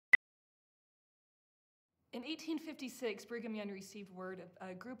In 1856, Brigham Young received word of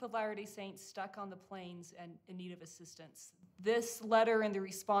a group of Latter-day Saints stuck on the plains and in need of assistance. This letter and the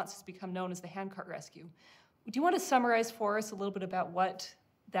response has become known as the handcart rescue. Do you want to summarize for us a little bit about what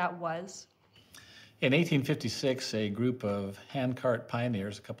that was? In 1856, a group of handcart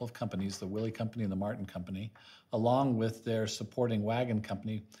pioneers, a couple of companies, the Willey Company and the Martin Company, along with their supporting wagon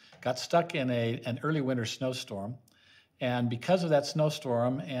company, got stuck in an early winter snowstorm. And because of that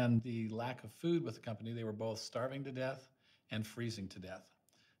snowstorm and the lack of food with the company, they were both starving to death and freezing to death.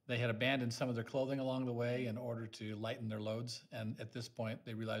 They had abandoned some of their clothing along the way in order to lighten their loads. And at this point,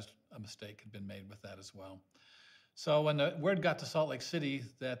 they realized a mistake had been made with that as well. So when the word got to Salt Lake City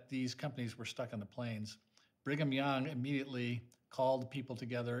that these companies were stuck on the plains, Brigham Young immediately called people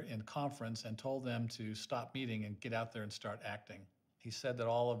together in conference and told them to stop meeting and get out there and start acting. He said that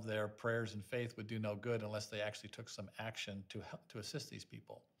all of their prayers and faith would do no good unless they actually took some action to help, to assist these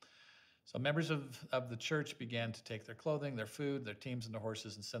people. So members of the church began to take their clothing, their food, their teams and their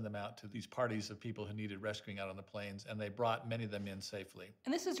horses and send them out to these parties of people who needed rescuing out on the plains, and they brought many of them in safely.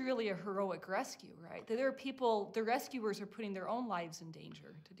 And this is really a heroic rescue, right? There are people, the rescuers are putting their own lives in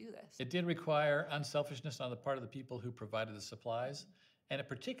danger to do this. It did require unselfishness on the part of the people who provided the supplies, and it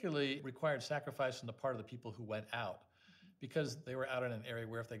particularly required sacrifice on the part of the people who went out, because they were out in an area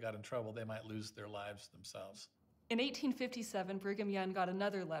where if they got in trouble, they might lose their lives themselves. In 1857, Brigham Young got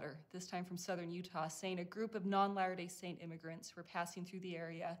another letter, this time from southern Utah, saying a group of non-Latter-day Saint immigrants were passing through the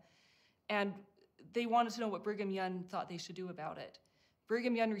area, and they wanted to know what Brigham Young thought they should do about it.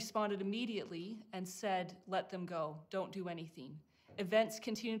 Brigham Young responded immediately and said, "Let them go, don't do anything." Events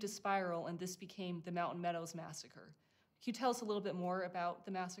continued to spiral, and this became the Mountain Meadows Massacre. Can you tell us a little bit more about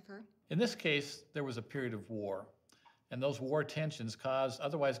the massacre? In this case, there was a period of war. And those war tensions caused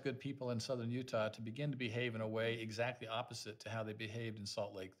otherwise good people in southern Utah to begin to behave in a way exactly opposite to how they behaved in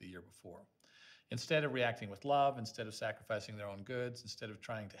Salt Lake the year before. Instead of reacting with love, instead of sacrificing their own goods, instead of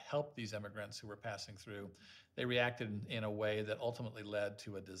trying to help these immigrants who were passing through, they reacted in a way that ultimately led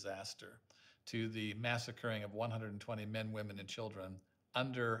to a disaster, to the massacring of 120 men, women, and children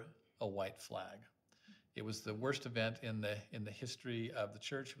under a white flag. It was the worst event in the history of the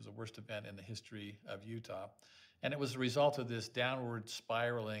church. It was the worst event in the history of Utah. And it was the result of this downward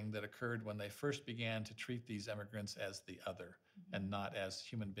spiraling that occurred when they first began to treat these immigrants as the other and not as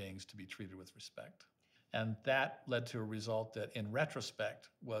human beings to be treated with respect. And that led to a result that, in retrospect,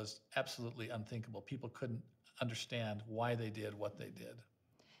 was absolutely unthinkable. People couldn't understand why they did what they did.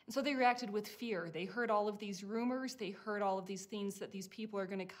 And so they reacted with fear. They heard all of these rumors. They heard all of these things that these people are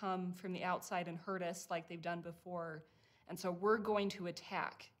going to come from the outside and hurt us like they've done before. And so we're going to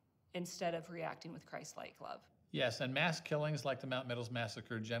attack instead of reacting with Christ-like love. Yes, and mass killings like the Mount Meadows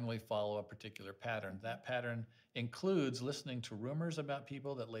Massacre generally follow a particular pattern. That pattern includes listening to rumors about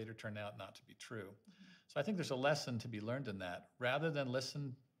people that later turn out not to be true. So I think there's a lesson to be learned in that. Rather than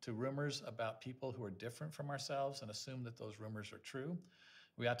listen to rumors about people who are different from ourselves and assume that those rumors are true,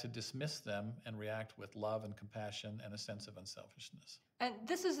 we ought to dismiss them and react with love and compassion and a sense of unselfishness. And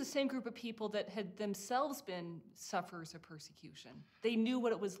this is the same group of people that had themselves been sufferers of persecution. They knew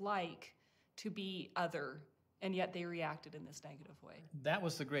what it was like to be other, and yet they reacted in this negative way. That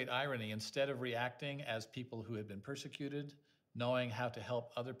was the great irony. Instead of reacting as people who had been persecuted, knowing how to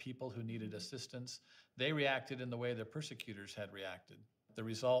help other people who needed assistance, they reacted in the way their persecutors had reacted. The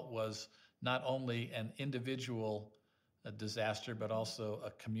result was not only an individual disaster, but also a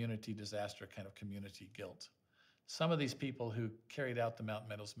community disaster, kind of community guilt. Some of these people who carried out the Mount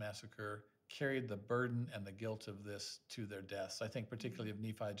Meadows Massacre carried the burden and the guilt of this to their deaths. I think particularly of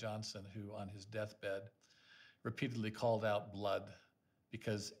Nephi Johnson, who on his deathbed repeatedly called out blood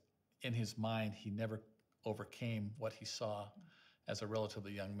because in his mind he never overcame what he saw as a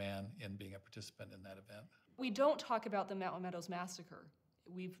relatively young man in being a participant in that event. We don't talk about the Mountain Meadows Massacre.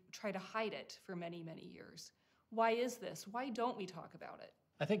 We've tried to hide it for many, many years. Why is this? Why don't we talk about it?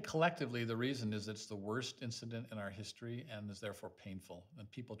 I think collectively the reason is it's the worst incident in our history and is therefore painful,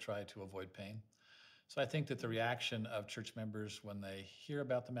 and people try to avoid pain. So I think that the reaction of church members when they hear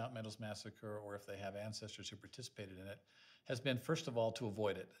about the Mount Meadows Massacre or if they have ancestors who participated in it has been, first of all, to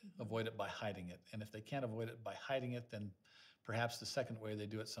avoid it by hiding it. And if they can't avoid it by hiding it, then perhaps the second way they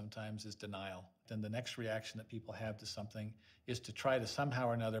do it sometimes is denial. Then the next reaction that people have to something is to try to somehow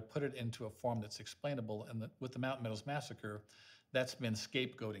or another put it into a form that's explainable. And with the Mount Meadows Massacre, that's been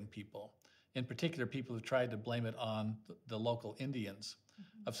scapegoating people. In particular, people who tried to blame it on the local Indians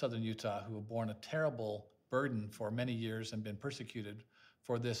of southern Utah who have borne a terrible burden for many years and been persecuted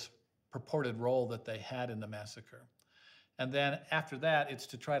for this purported role that they had in the massacre. And then after that, it's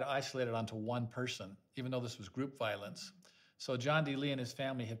to try to isolate it onto one person, even though this was group violence. So John D. Lee and his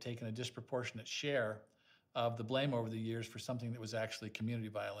family have taken a disproportionate share of the blame over the years for something that was actually community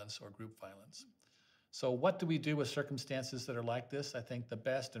violence or group violence. So what do we do with circumstances that are like this? I think the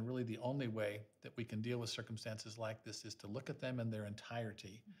best and really the only way that we can deal with circumstances like this is to look at them in their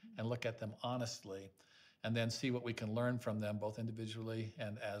entirety and look at them honestly, and then see what we can learn from them both individually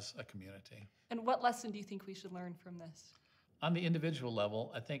and as a community. And what lesson do you think we should learn from this? On the individual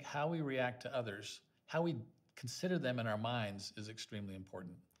level, I think how we react to others, how we consider them in our minds is extremely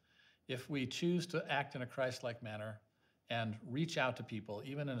important. If we choose to act in a Christ-like manner and reach out to people,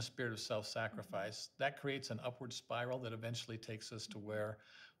 even in a spirit of self-sacrifice, that creates an upward spiral that eventually takes us to where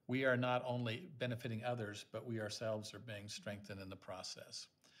we are not only benefiting others, but we ourselves are being strengthened in the process.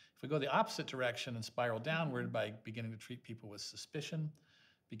 If we go the opposite direction and spiral downward by beginning to treat people with suspicion,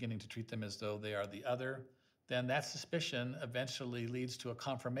 beginning to treat them as though they are the other, then that suspicion eventually leads to a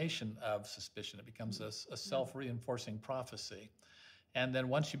confirmation of suspicion. It becomes a self-reinforcing prophecy. And then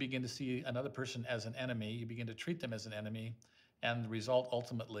once you begin to see another person as an enemy, you begin to treat them as an enemy, and the result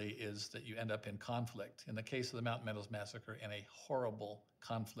ultimately is that you end up in conflict. In the case of the Mountain Meadows Massacre, in a horrible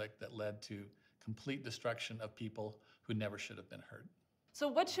conflict that led to complete destruction of people who never should have been hurt. So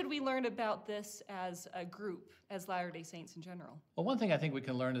what should we learn about this as a group, as Latter-day Saints in general? Well, one thing I think we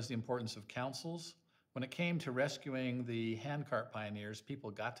can learn is the importance of councils. When it came to rescuing the handcart pioneers,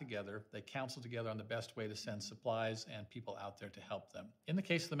 people got together, they counseled together on the best way to send supplies and people out there to help them. In the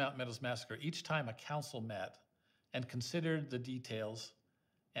case of the Mountain Meadows Massacre, each time a council met and considered the details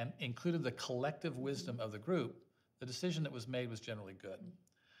and included the collective wisdom of the group, the decision that was made was generally good.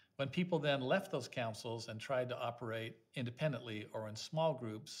 When people then left those councils and tried to operate independently or in small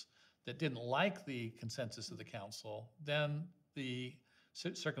groups that didn't like the consensus of the council, then the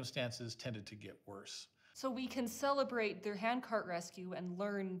circumstances tended to get worse. So we can celebrate their handcart rescue and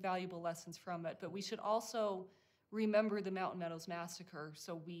learn valuable lessons from it, but we should also remember the Mountain Meadows Massacre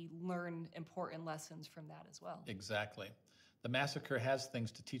so we learn important lessons from that as well. Exactly. The massacre has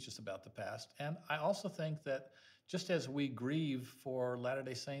things to teach us about the past, and I also think that just as we grieve for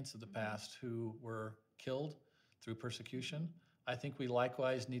Latter-day Saints of the past who were killed through persecution, I think we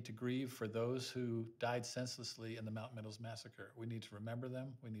likewise need to grieve for those who died senselessly in the Mountain Meadows Massacre. We need to remember them,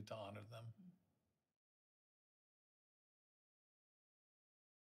 we need to honor them.